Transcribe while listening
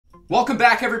Welcome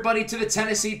back, everybody, to the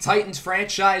Tennessee Titans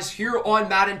franchise here on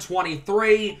Madden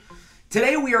 23.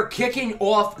 Today we are kicking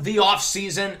off the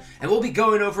offseason, and we'll be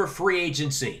going over free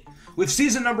agency. With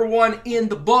season number 1 in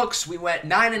the books, we went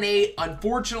 9-8,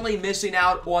 unfortunately missing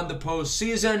out on the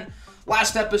postseason.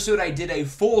 Last episode, I did a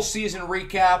full season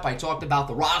recap. I talked about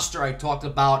the roster. I talked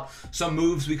about some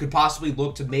moves we could possibly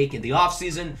look to make in the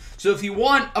offseason. So if you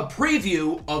want a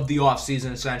preview of the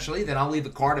offseason, essentially, then I'll leave a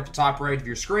card at the top right of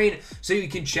your screen so you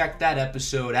can check that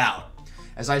episode out.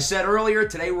 As I said earlier,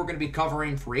 today we're going to be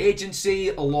covering free agency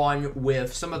along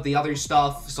with some of the other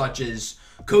stuff such as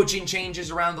coaching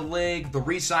changes around the league, the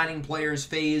re-signing players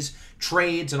phase,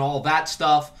 trades, and all that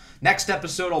stuff. Next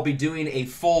episode, I'll be doing a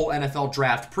full NFL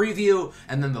draft preview,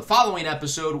 and then the following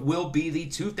episode will be the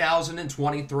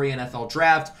 2023 NFL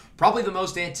draft, probably the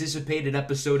most anticipated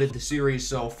episode of the series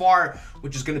so far,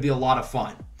 which is going to be a lot of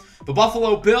fun. The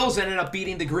Buffalo Bills ended up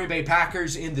beating the Green Bay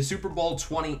Packers in the Super Bowl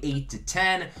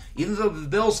 28-10. Even though the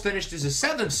Bills finished as a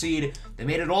 7th seed, they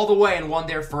made it all the way and won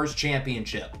their first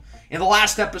championship. In the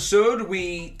last episode,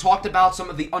 we talked about some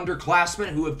of the underclassmen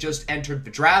who have just entered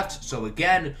the draft. So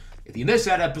again, if you missed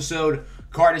that episode,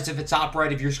 card is at the top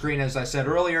right of your screen, as I said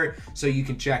earlier, so you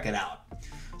can check it out.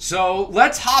 So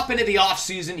let's hop into the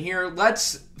offseason here.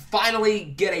 Let's finally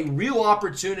get a real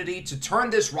opportunity to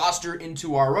turn this roster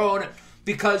into our own,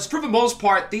 because for the most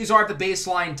part, these are the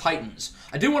baseline Titans.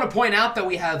 I do want to point out that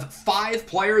we have 5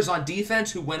 players on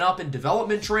defense who went up in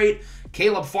development trait.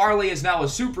 Caleb Farley is now a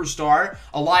superstar.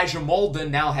 Elijah Molden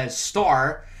now has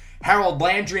star. Harold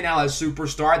Landry now has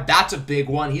superstar. That's a big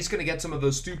one. He's going to get some of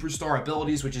those superstar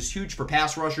abilities, which is huge for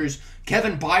pass rushers.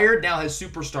 Kevin Byard now has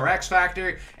superstar X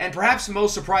Factor. And perhaps the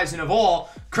most surprising of all,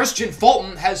 Christian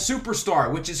Fulton has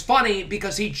superstar, which is funny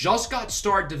because he just got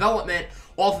star development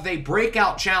off of a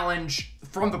breakout challenge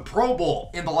from the Pro Bowl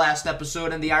in the last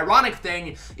episode. And the ironic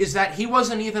thing is that he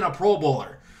wasn't even a Pro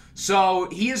Bowler. So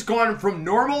he has gone from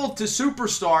normal to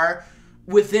superstar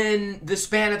within the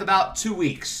span of about 2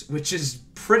 weeks, which is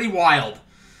pretty wild.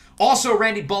 Also,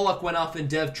 Randy Bullock went up in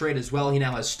dev trade as well. He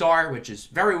now has star, which is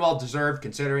very well deserved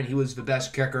considering he was the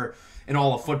best kicker in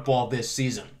all of football this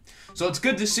season. So it's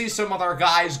good to see some of our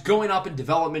guys going up in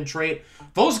development trait.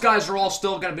 Those guys are all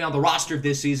still going to be on the roster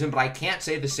this season, but I can't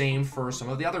say the same for some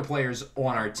of the other players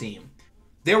on our team.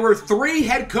 There were 3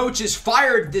 head coaches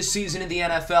fired this season in the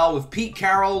NFL, with Pete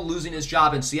Carroll losing his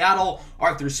job in Seattle,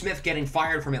 Arthur Smith getting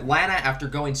fired from Atlanta after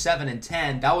going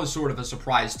 7-10. That was sort of a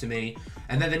surprise to me.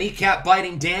 And then the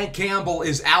kneecap-biting Dan Campbell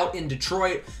is out in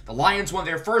Detroit. The Lions won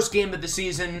their first game of the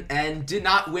season and did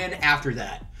not win after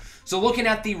that. So looking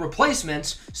at the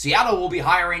replacements, Seattle will be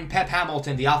hiring Pep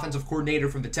Hamilton, the offensive coordinator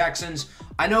from the Texans.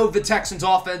 I know the Texans'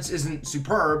 offense isn't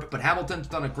superb, but Hamilton's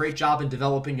done a great job in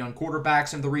developing young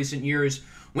quarterbacks in the recent years.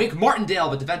 Wink Martindale,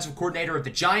 the defensive coordinator of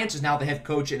the Giants, is now the head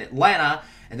coach in Atlanta.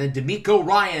 And then D'Amico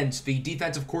Ryans, the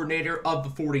defensive coordinator of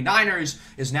the 49ers,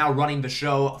 is now running the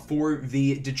show for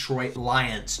the Detroit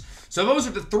Lions. So those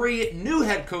are the 3 new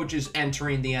head coaches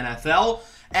entering the NFL.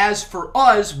 As for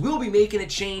us, we'll be making a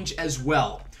change as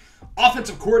well.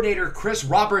 Offensive coordinator Chris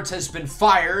Roberts has been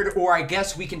fired, or I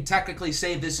guess we can technically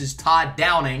say this is Todd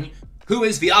Downing, who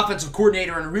is the offensive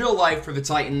coordinator in real life for the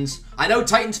Titans. I know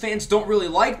Titans fans don't really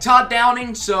like Todd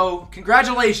Downing, so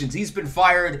congratulations, he's been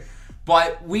fired.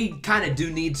 But we kind of do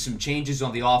need some changes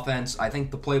on the offense. I think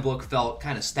the playbook felt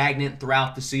kind of stagnant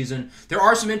throughout the season. There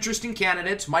are some interesting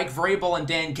candidates. Mike Vrabel and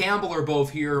Dan Campbell are both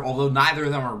here, although neither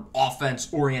of them are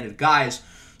offense-oriented guys.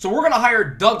 So we're going to hire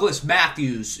Douglas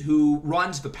Matthews, who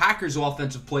runs the Packers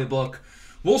offensive playbook.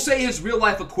 We'll say his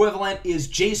real-life equivalent is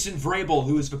Jason Vrabel,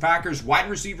 who is the Packers wide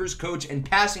receivers coach and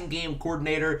passing game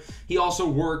coordinator. He also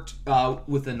worked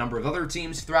with a number of other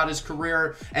teams throughout his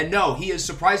career. And no, he is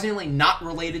surprisingly not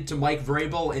related to Mike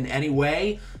Vrabel in any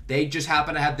way. They just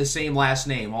happen to have the same last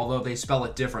name, although they spell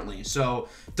it differently. So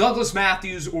Douglas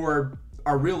Matthews, or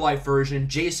our real-life version,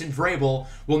 Jason Vrabel,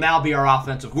 will now be our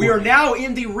offensive coordinator. We are now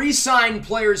in the re-sign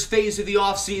players phase of the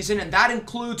offseason, and that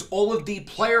includes all of the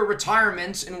player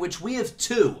retirements, in which we have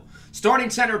 2.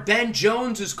 Starting center Ben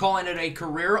Jones is calling it a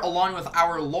career, along with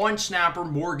our launch snapper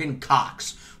Morgan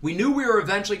Cox. We knew we were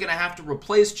eventually going to have to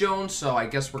replace Jones, so I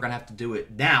guess we're going to have to do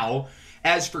it now.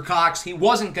 As for Cox, he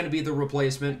wasn't going to be the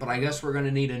replacement, but I guess we're going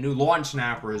to need a new launch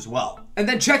snapper as well. And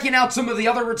then checking out some of the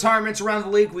other retirements around the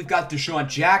league, we've got Deshaun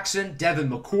Jackson,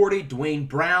 Devin McCourty, Dwayne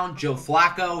Brown, Joe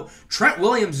Flacco. Trent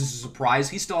Williams is a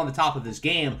surprise. He's still on the top of his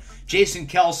game. Jason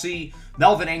Kelsey,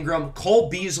 Melvin Ingram, Cole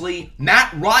Beasley.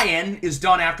 Matt Ryan is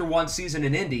done after 1 season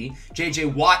in Indy. J.J.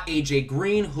 Watt, A.J.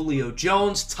 Green, Julio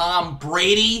Jones, Tom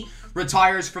Brady.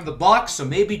 retires from the Bucs, so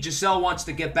maybe Giselle wants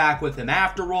to get back with him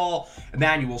after all.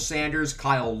 Emmanuel Sanders,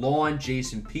 Kyle Long,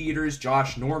 Jason Peters,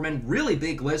 Josh Norman. Really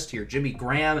big list here. Jimmy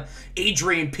Graham,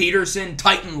 Adrian Peterson,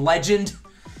 Titan legend.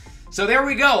 So there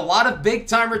we go. A lot of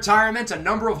big-time retirements, a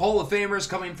number of Hall of Famers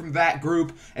coming from that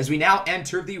group as we now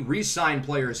enter the re-sign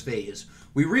players phase.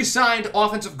 We re-signed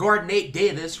offensive guard Nate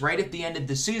Davis right at the end of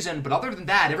the season, but other than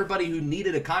that, everybody who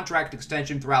needed a contract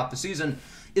extension throughout the season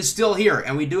is still here,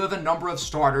 and we do have a number of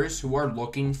starters who are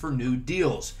looking for new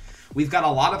deals. We've got a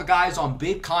lot of the guys on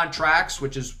big contracts,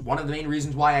 which is one of the main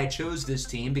reasons why I chose this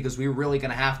team, because we were really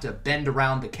going to have to bend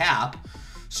around the cap.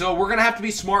 So we're going to have to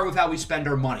be smart with how we spend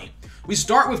our money. We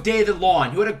start with David Long,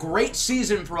 who had a great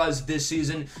season for us this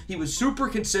season. He was super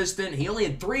consistent. He only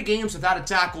had 3 games without a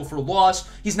tackle for loss.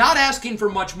 He's not asking for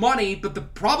much money, but the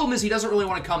problem is he doesn't really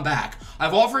want to come back.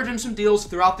 I've offered him some deals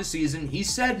throughout the season. He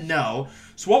said no.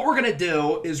 So what we're going to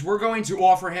do is we're going to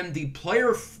offer him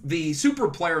the super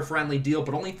player-friendly deal,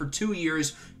 but only for 2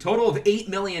 years, total of $8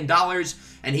 million.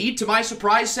 And he, to my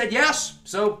surprise, said yes.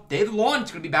 So David Long is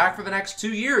going to be back for the next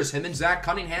 2 years. Him and Zach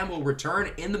Cunningham will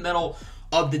return in the middle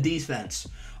of the defense.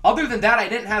 Other than that, I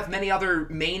didn't have many other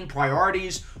main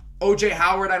priorities. O.J.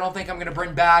 Howard, I don't think I'm going to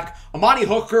bring back. Amani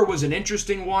Hooker was an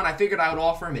interesting one. I figured I would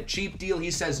offer him a cheap deal.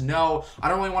 He says no. I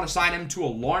don't really want to sign him to a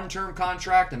long-term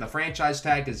contract, and the franchise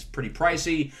tag is pretty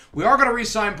pricey. We are going to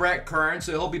re-sign Brett Kern,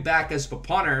 so he'll be back as the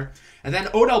punter. And then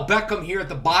Odell Beckham here at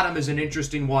the bottom is an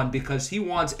interesting one because he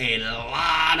wants a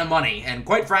lot of money. And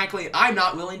quite frankly, I'm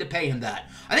not willing to pay him that.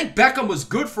 I think Beckham was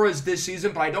good for us this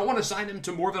season, but I don't want to sign him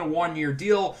to more than a 1-year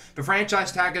deal. The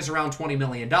franchise tag is around $20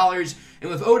 million.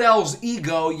 And with Odell's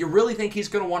ego, you really think he's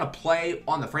going to want to play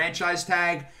on the franchise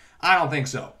tag? I don't think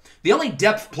so. The only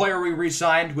depth player we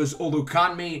re-signed was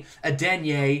Olukanmi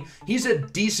Adenye. He's a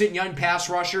decent young pass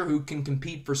rusher who can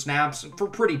compete for snaps for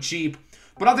pretty cheap.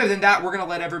 But other than that, we're going to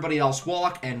let everybody else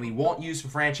walk, and we won't use the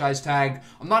franchise tag.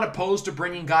 I'm not opposed to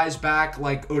bringing guys back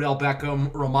like Odell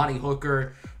Beckham or Amani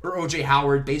Hooker or O.J.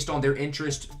 Howard based on their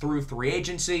interest through free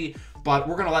agency, but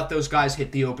we're going to let those guys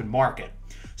hit the open market.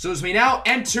 So as we now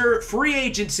enter free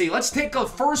agency, let's take a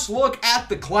first look at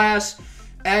the class,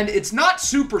 and it's not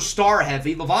superstar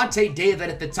heavy. Levante David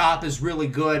at the top is really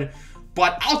good.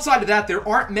 But outside of that, there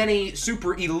aren't many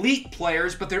super elite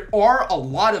players, but there are a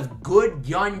lot of good,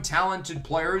 young, talented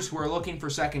players who are looking for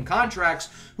second contracts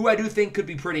who I do think could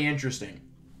be pretty interesting.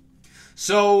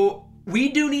 So we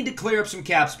do need to clear up some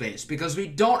cap space because we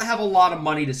don't have a lot of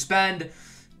money to spend,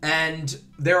 and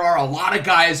there are a lot of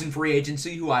guys in free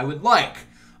agency who I would like.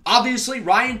 Obviously,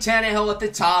 Ryan Tannehill at the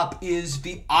top is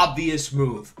the obvious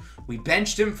move. We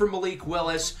benched him for Malik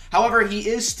Willis. However, he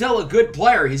is still a good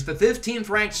player. He's the 15th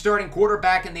ranked starting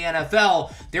quarterback in the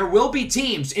NFL. There will be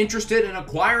teams interested in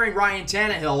acquiring Ryan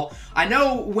Tannehill. I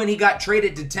know when he got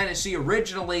traded to Tennessee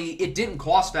originally, it didn't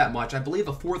cost that much. I believe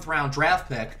a 4th-round draft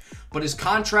pick. But his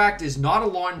contract is not a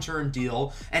long-term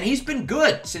deal, and he's been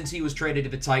good since he was traded to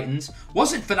the Titans.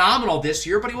 Wasn't phenomenal this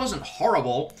year, but he wasn't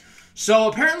horrible. So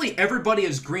apparently everybody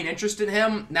has green interest in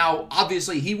him. Now,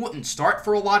 obviously, he wouldn't start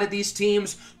for a lot of these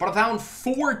teams, but I found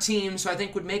 4 teams who I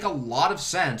think would make a lot of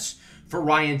sense for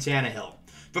Ryan Tannehill.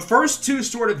 The first 2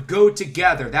 sort of go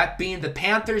together, that being the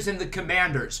Panthers and the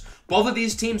Commanders. Both of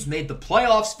these teams made the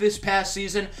playoffs this past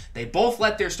season. They both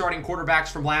let their starting quarterbacks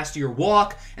from last year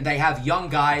walk, and they have young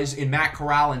guys in Matt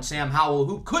Corral and Sam Howell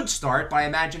who could start, but I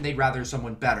imagine they'd rather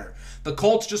someone better. The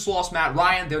Colts just lost Matt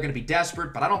Ryan. They're going to be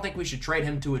desperate, but I don't think we should trade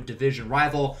him to a division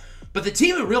rival. But the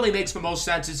team that really makes the most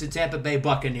sense is the Tampa Bay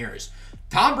Buccaneers.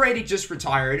 Tom Brady just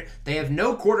retired. They have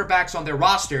no quarterbacks on their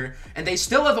roster, and they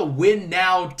still have a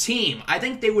win-now team. I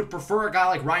think they would prefer a guy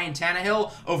like Ryan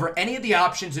Tannehill over any of the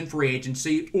options in free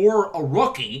agency or a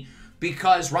rookie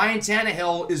because Ryan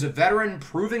Tannehill is a veteran,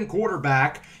 proven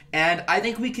quarterback, and I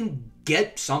think we can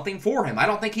get something for him. I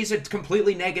don't think he's a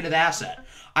completely negative asset.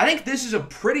 I think this is a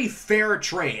pretty fair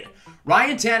trade.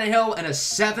 Ryan Tannehill and a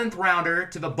 7th rounder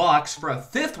to the Bucs for a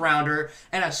 5th rounder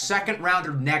and a 2nd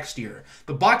rounder next year.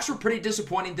 The Bucs were pretty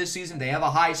disappointing this season. They have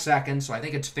a high 2nd, so I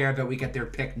think it's fair that we get their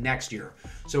pick next year.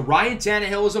 So Ryan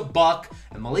Tannehill is a Buck,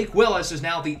 and Malik Willis is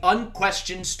now the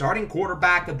unquestioned starting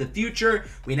quarterback of the future.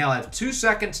 We now have 2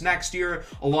 seconds next year,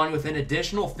 along with an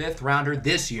additional 5th rounder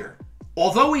this year.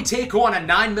 Although we take on a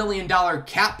 $9 million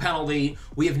cap penalty,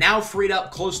 we have now freed up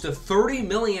close to $30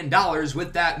 million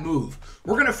with that move.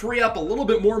 We're going to free up a little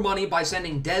bit more money by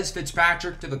sending Dez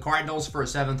Fitzpatrick to the Cardinals for a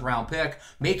 7th round pick,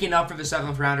 making up for the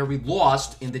 7th rounder we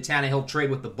lost in the Tannehill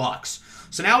trade with the Bucs.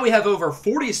 So now we have over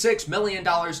 $46 million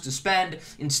to spend.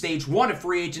 In stage 1 of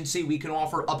free agency, we can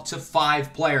offer up to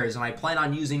 5 players, and I plan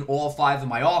on using all 5 of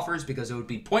my offers because it would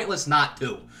be pointless not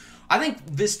to. I think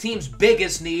this team's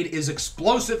biggest need is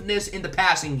explosiveness in the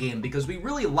passing game because we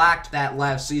really lacked that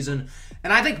last season.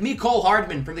 And I think Mecole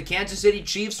Hardman from the Kansas City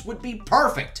Chiefs would be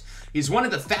perfect. He's one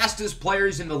of the fastest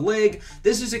players in the league.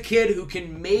 This is a kid who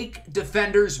can make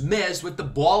defenders miss with the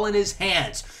ball in his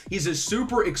hands. He's a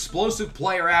super explosive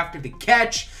player after the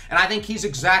catch, and I think he's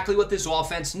exactly what this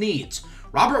offense needs.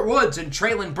 Robert Woods and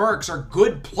Treylon Burks are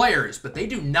good players, but they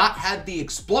do not have the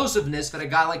explosiveness that a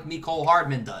guy like Mecole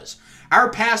Hardman does. Our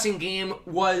passing game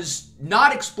was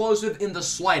not explosive in the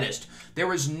slightest. There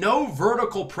was no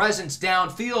vertical presence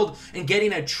downfield, and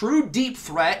getting a true deep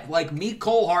threat like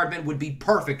Mecole Hardman would be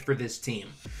perfect for this team.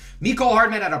 Mecole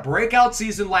Hardman had a breakout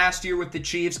season last year with the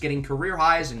Chiefs, getting career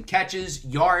highs in catches,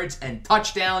 yards, and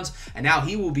touchdowns, and now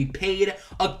he will be paid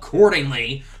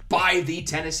accordingly by the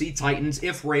Tennessee Titans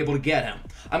if we're able to get him.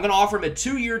 I'm going to offer him a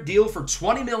 2-year deal for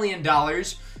 $20 million,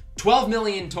 $12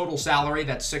 million total salary,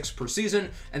 that's $6 per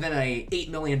season, and then a $8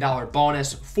 million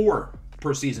bonus per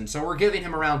season. So we're giving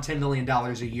him around $10 million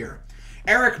a year.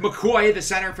 Eric McCoy, the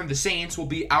center from the Saints, will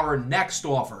be our next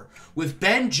offer. With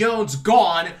Ben Jones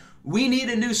gone, we need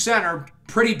a new center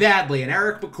pretty badly, and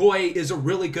Eric McCoy is a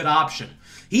really good option.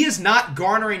 He is not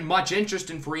garnering much interest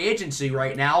in free agency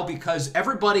right now because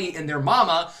everybody and their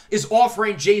mama is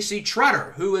offering J.C.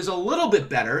 Tretter, who is a little bit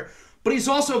better, but he's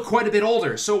also quite a bit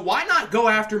older. So why not go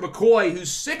after McCoy, who's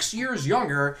 6 years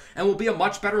younger and will be a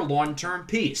much better long-term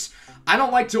piece? I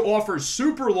don't like to offer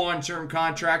super long-term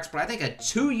contracts, but I think a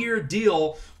 2-year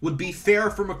deal would be fair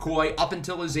for McCoy up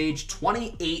until his age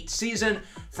 28 season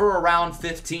for around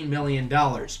 $15 million.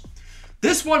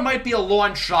 This one might be a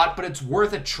long shot, but it's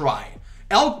worth a try.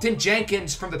 Elgton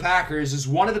Jenkins from the Packers is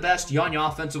one of the best young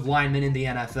offensive linemen in the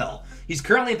NFL. He's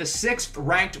currently the 6th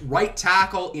ranked right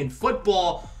tackle in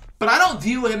football, but I don't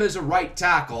view him as a right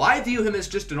tackle. I view him as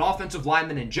just an offensive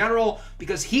lineman in general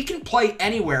because he can play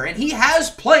anywhere, and he has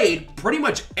played pretty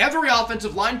much every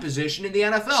offensive line position in the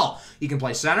NFL. He can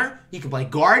play center, he can play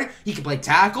guard, he can play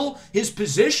tackle. His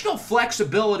positional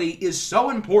flexibility is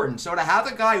so important, so to have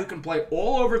a guy who can play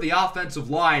all over the offensive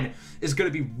line is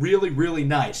going to be really, really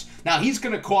nice. Now, he's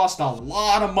going to cost a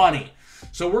lot of money.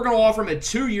 So we're going to offer him a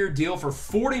 2-year deal for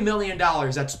 $40 million.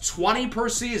 That's $20 per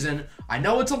season. I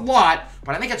know it's a lot,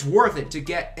 but I think it's worth it to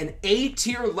get an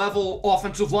A-tier level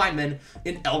offensive lineman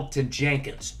in Elgton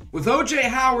Jenkins. With O.J.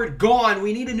 Howard gone,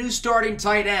 we need a new starting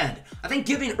tight end. I think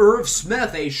giving Irv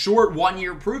Smith a short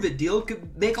 1-year prove-it deal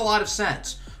could make a lot of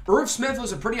sense. Irv Smith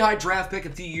was a pretty high draft pick a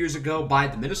few years ago by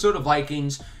the Minnesota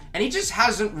Vikings, and he just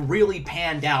hasn't really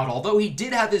panned out, although he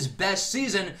did have his best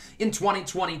season in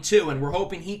 2022, and we're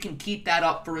hoping he can keep that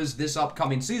up for this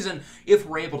upcoming season if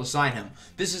we're able to sign him.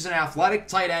 This is an athletic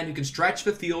tight end who can stretch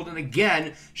the field and,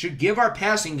 again, should give our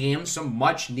passing game some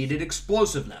much-needed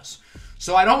explosiveness.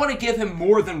 So I don't want to give him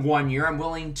more than 1 year. I'm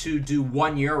willing to do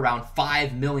 1 year around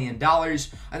 $5 million.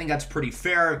 I think that's pretty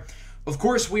fair. Of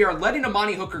course, we are letting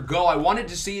Amani Hooker go. I wanted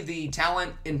to see the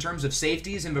talent in terms of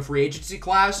safeties in the free agency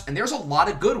class, and there's a lot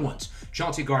of good ones.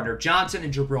 Chauncey Gardner-Johnson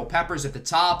and Jabril Peppers at the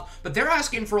top, but they're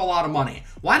asking for a lot of money.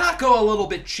 Why not go a little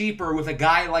bit cheaper with a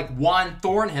guy like Juan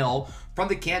Thornhill from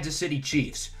the Kansas City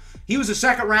Chiefs? He was a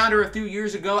second rounder a few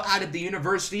years ago out of the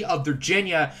University of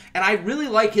Virginia, and I really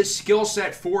like his skill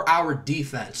set for our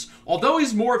defense. Although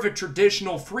he's more of a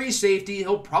traditional free safety,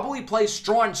 he'll probably play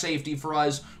strong safety for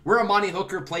us, where Amani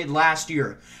Hooker played last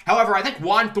year. However, I think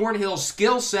Juan Thornhill's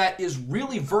skill set is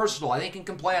really versatile. I think he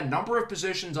can play a number of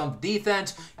positions on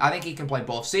defense. I think he can play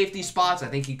both safety spots. I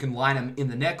think you can line him in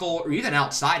the nickel or even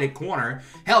outside at corner.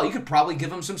 Hell, you could probably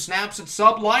give him some snaps at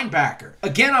sub linebacker.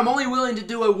 Again, I'm only willing to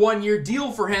do a 1-year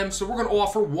deal for him, so we're going to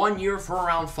offer 1 year for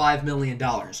around $5 million.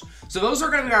 So those are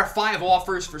going to be our 5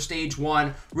 offers for stage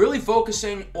 1, really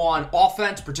focusing on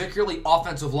offense, particularly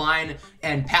offensive line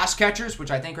and pass catchers,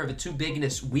 which I think are the 2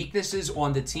 biggest weaknesses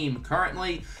on the team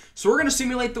currently. So we're going to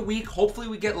simulate the week. Hopefully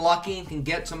we get lucky and can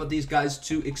get some of these guys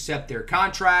to accept their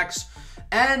contracts.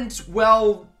 And,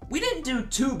 well, we didn't do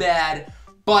too bad,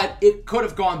 but it could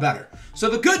have gone better. So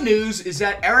the good news is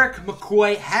that Eric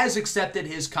McCoy has accepted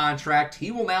his contract.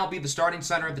 He will now be the starting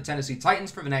center of the Tennessee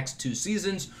Titans for the next 2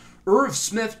 seasons. Irv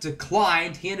Smith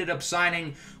declined. He ended up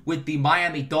signing with the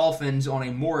Miami Dolphins on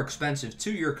a more expensive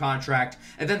 2-year contract.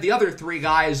 And then the other 3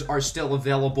 guys are still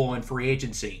available in free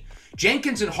agency.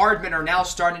 Jenkins and Hardman are now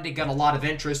starting to get a lot of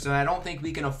interest, and I don't think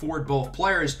we can afford both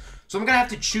players. So I'm going to have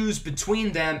to choose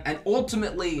between them, and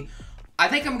ultimately, I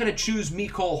think I'm going to choose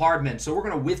Mecole Hardman. So we're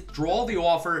going to withdraw the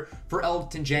offer for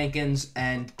Elgton Jenkins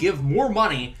and give more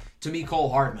money to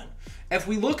Mecole Hardman. If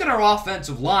we look at our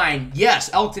offensive line, yes,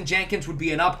 Elgton Jenkins would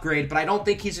be an upgrade, but I don't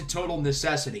think he's a total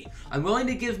necessity. I'm willing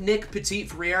to give Nick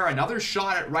Petit-Frere another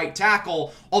shot at right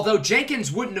tackle, although Jenkins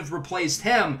wouldn't have replaced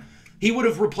him. he would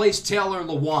have replaced Taylor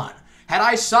Lewan. Had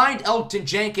I signed Elgton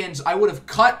Jenkins, I would have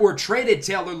cut or traded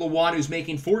Taylor Lewan, who's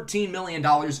making $14 million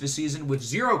this season with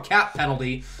 0 cap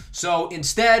penalty. So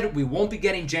instead, we won't be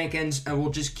getting Jenkins, and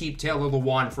we'll just keep Taylor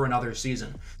Lewan for another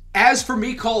season. As for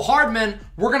Mecole Hardman,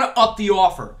 we're going to up the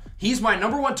offer. He's my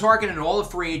 #1 target in all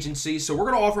of free agency, so we're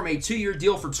going to offer him a 2-year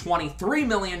deal for $23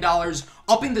 million,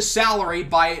 upping the salary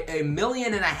by $1.5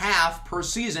 million per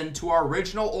season to our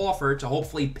original offer to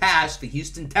hopefully pass the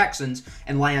Houston Texans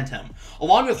and land him.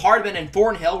 Along with Hardman and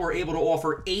Thornhill, we're able to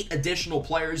offer 8 additional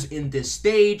players in this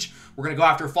stage. We're going to go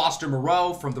after Foster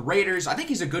Moreau from the Raiders. I think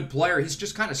he's a good player. He's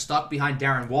just kind of stuck behind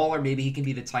Darren Waller. Maybe he can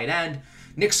be the tight end.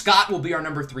 Nick Scott will be our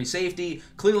 #3 safety.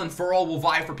 Cleveland Ferrell will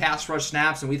vie for pass rush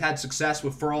snaps, and we've had success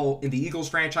with Ferrell in the Eagles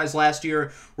franchise last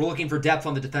year. We're looking for depth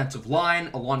on the defensive line,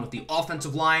 along with the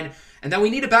offensive line. And then we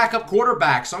need a backup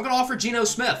quarterback, so I'm going to offer Geno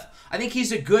Smith. I think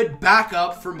he's a good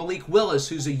backup for Malik Willis,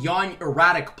 who's a young,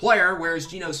 erratic player, whereas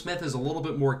Geno Smith is a little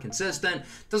bit more consistent,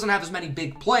 doesn't have as many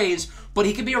big plays, but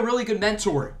he can be a really good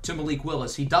mentor to Malik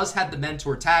Willis. He does have the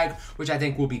mentor tag, which I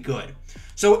think will be good.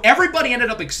 So everybody ended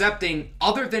up accepting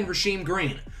other than Rasheem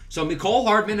Green. So Mecole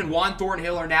Hardman and Juan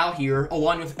Thornhill are now here,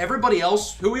 along with everybody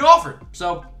else who we offered.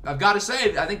 So I've got to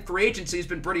say, I think free agency has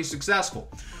been pretty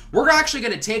successful. We're actually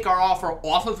going to take our offer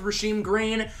off of Rasheem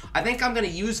Green. I think I'm going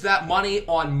to use that money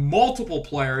on multiple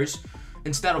players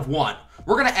instead of one.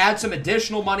 We're going to add some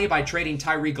additional money by trading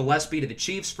Tyree Gillespie to the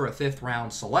Chiefs for a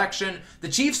 5th-round selection. The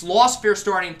Chiefs lost their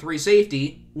starting 3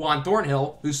 safety, Juan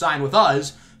Thornhill, who signed with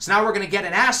us. So now we're going to get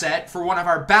an asset for one of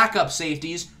our backup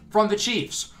safeties from the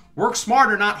Chiefs. Work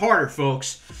smarter, not harder,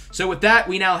 folks. So with that,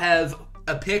 we now have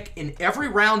a pick in every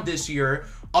round this year,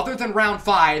 other than round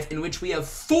 5, in which we have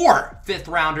 4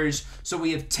 5th-rounders. So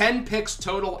we have 10 picks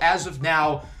total as of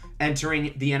now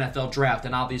entering the NFL draft,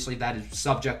 and obviously that is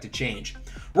subject to change.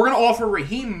 We're going to offer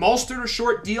Raheem Mostert a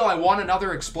short deal. I want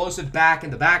another explosive back in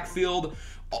the backfield.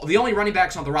 The only running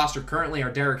backs on the roster currently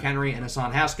are Derrick Henry and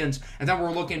Hassan Haskins, and then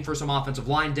we're looking for some offensive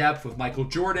line depth with Michael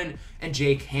Jordan and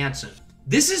Jake Hansen.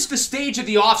 This is the stage of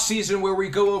the offseason where we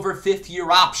go over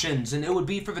 5th-year options, and it would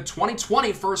be for the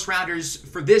 2020 first-rounders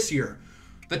for this year.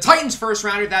 The Titans'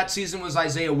 first-rounder that season was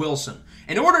Isaiah Wilson.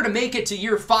 In order to make it to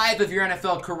year 5 of your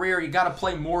NFL career, you got to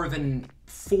play more than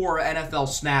 4 NFL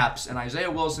snaps, and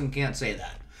Isaiah Wilson can't say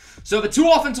that. So the 2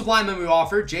 offensive linemen we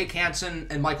offered, Jake Hansen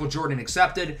and Michael Jordan,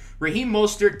 accepted. Raheem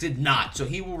Mostert did not, so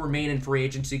he will remain in free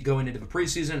agency going into the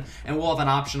preseason, and we'll have an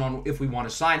option on if we want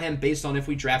to sign him based on if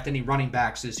we draft any running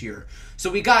backs this year. So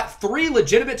we got 3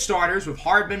 legitimate starters with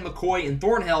Hardman, McCoy, and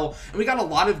Thornhill, and we got a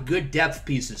lot of good depth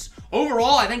pieces.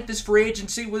 Overall, I think this free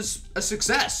agency was a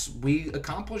success. We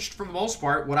accomplished, for the most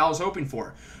part, what I was hoping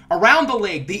for. Around the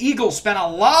league, the Eagles spent a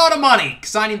lot of money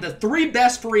signing the 3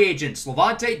 best free agents,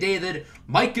 Levante David,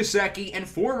 Mike Gesicki, and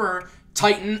former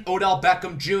Titan Odell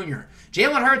Beckham Jr.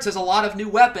 Jalen Hurts has a lot of new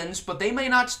weapons, but they may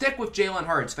not stick with Jalen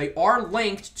Hurts. They are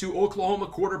linked to Oklahoma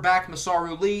quarterback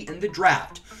Masaru Lee in the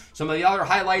draft. Some of the other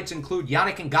highlights include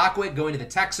Yannick Ngakoue going to the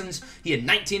Texans. He had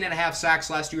 19.5 sacks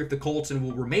last year at the Colts and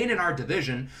will remain in our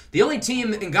division. The only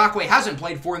team Ngakoue hasn't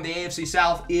played for in the AFC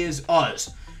South is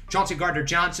us. Chauncey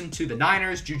Gardner-Johnson to the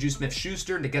Niners, Juju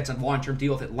Smith-Schuster to get a long-term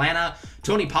deal with Atlanta.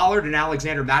 Tony Pollard and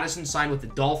Alexander Mattison signed with the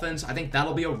Dolphins. I think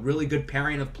that'll be a really good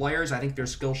pairing of players. I think their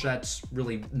skill sets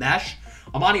really mesh.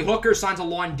 Amani Hooker signs a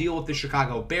long deal with the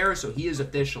Chicago Bears, so he is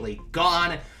officially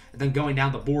gone. And then going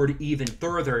down the board even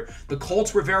further, the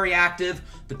Colts were very active.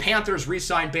 The Panthers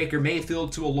re-signed Baker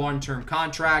Mayfield to a long-term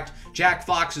contract. Jack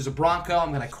Fox is a Bronco.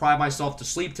 I'm going to cry myself to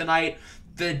sleep tonight.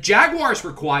 The Jaguars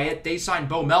were quiet. They signed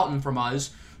Bo Melton from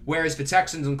us, whereas the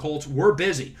Texans and Colts were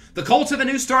busy. The Colts have a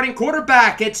new starting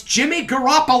quarterback. It's Jimmy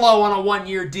Garoppolo on a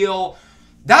 1-year deal.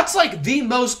 That's like the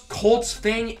most Colts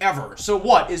thing ever. So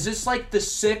what? Is this like the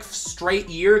 6th straight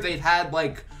year they've had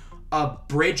like a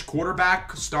bridge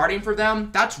quarterback starting for them?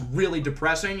 That's really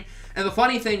depressing. And the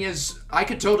funny thing is, I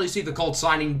could totally see the Colts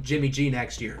signing Jimmy G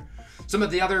next year. Some of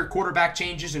the other quarterback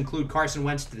changes include Carson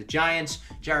Wentz to the Giants,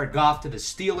 Jared Goff to the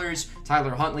Steelers,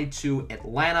 Tyler Huntley to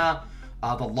Atlanta.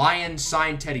 The Lions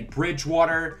signed Teddy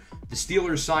Bridgewater. The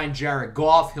Steelers signed Jared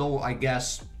Goff. He'll, I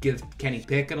guess, give Kenny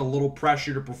Pickett a little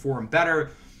pressure to perform better.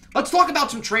 Let's talk about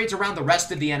some trades around the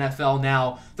rest of the NFL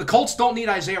now. The Colts don't need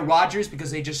Isaiah Rodgers because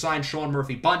they just signed Sean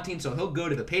Murphy-Bunting, so he'll go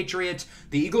to the Patriots.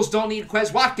 The Eagles don't need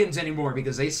Quez Watkins anymore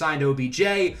because they signed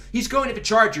OBJ. He's going to the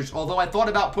Chargers, although I thought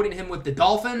about putting him with the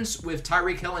Dolphins with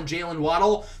Tyreek Hill and Jalen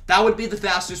Waddle. That would be the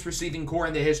fastest receiving core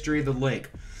in the history of the league.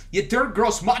 Yetur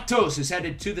Gross-Matos is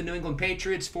headed to the New England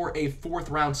Patriots for a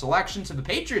 4th-round selection. So the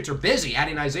Patriots are busy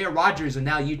adding Isaiah Rodgers and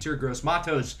now Yetur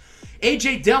Gross-Matos.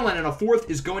 A.J. Dillon in a 4th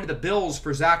is going to the Bills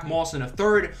for Zach Moss in a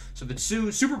 3rd. So the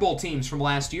 2 Super Bowl teams from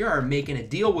last year are making a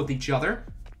deal with each other.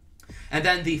 And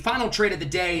then the final trade of the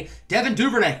day, Devin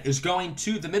Duvernay is going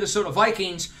to the Minnesota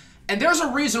Vikings. And there's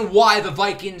a reason why the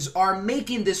Vikings are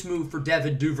making this move for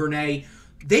Devin Duvernay.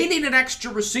 They need an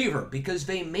extra receiver because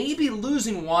they may be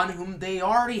losing one whom they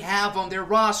already have on their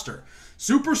roster.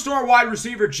 Superstar wide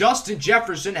receiver Justin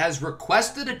Jefferson has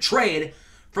requested a trade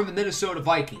from the Minnesota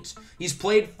Vikings. He's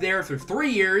played there for 3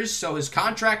 years, so his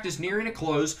contract is nearing a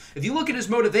close. If you look at his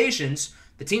motivations,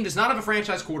 the team does not have a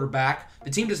franchise quarterback,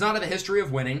 the team does not have a history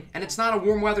of winning, and it's not a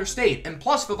warm weather state. And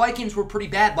plus, the Vikings were pretty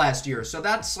bad last year, so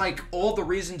that's like all the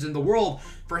reasons in the world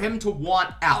for him to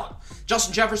want out.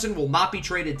 Justin Jefferson will not be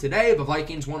traded today. The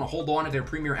Vikings want to hold on to their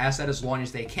premier asset as long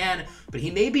as they can, but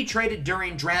he may be traded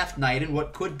during draft night in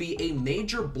what could be a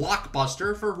major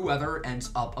blockbuster for whoever ends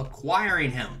up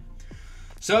acquiring him.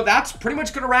 So that's pretty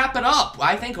much going to wrap it up.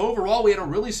 I think overall we had a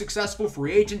really successful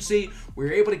free agency. We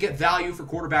were able to get value for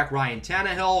quarterback Ryan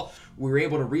Tannehill. We were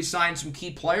able to re-sign some key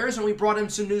players, and we brought in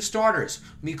some new starters.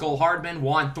 Mecole Hardman,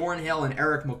 Juan Thornhill, and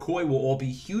Eric McCoy will all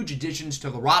be huge additions to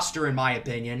the roster, in my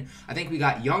opinion. I think we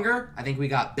got younger, I think we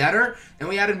got better, and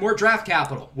we added more draft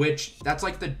capital, which that's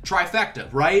like the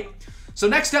trifecta, right? So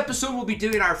next episode, we'll be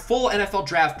doing our full NFL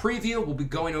draft preview. We'll be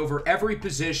going over every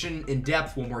position in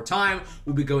depth one more time.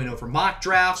 We'll be going over mock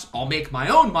drafts. I'll make my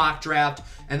own mock draft.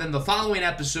 And then the following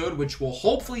episode, which will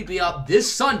hopefully be up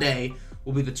this Sunday,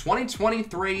 will be the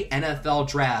 2023 NFL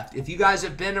Draft. If you guys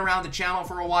have been around the channel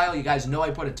for a while, you guys know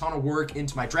I put a ton of work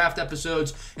into my draft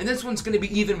episodes. And this one's going to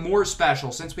be even more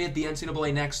special since we had the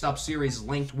NCAA Next Up series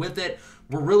linked with it.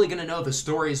 We're really going to know the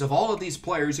stories of all of these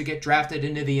players who get drafted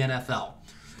into the NFL.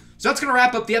 So that's going to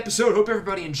wrap up the episode. Hope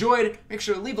everybody enjoyed. Make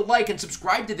sure to leave a like and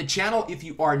subscribe to the channel if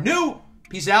you are new.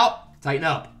 Peace out. Tighten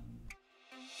up.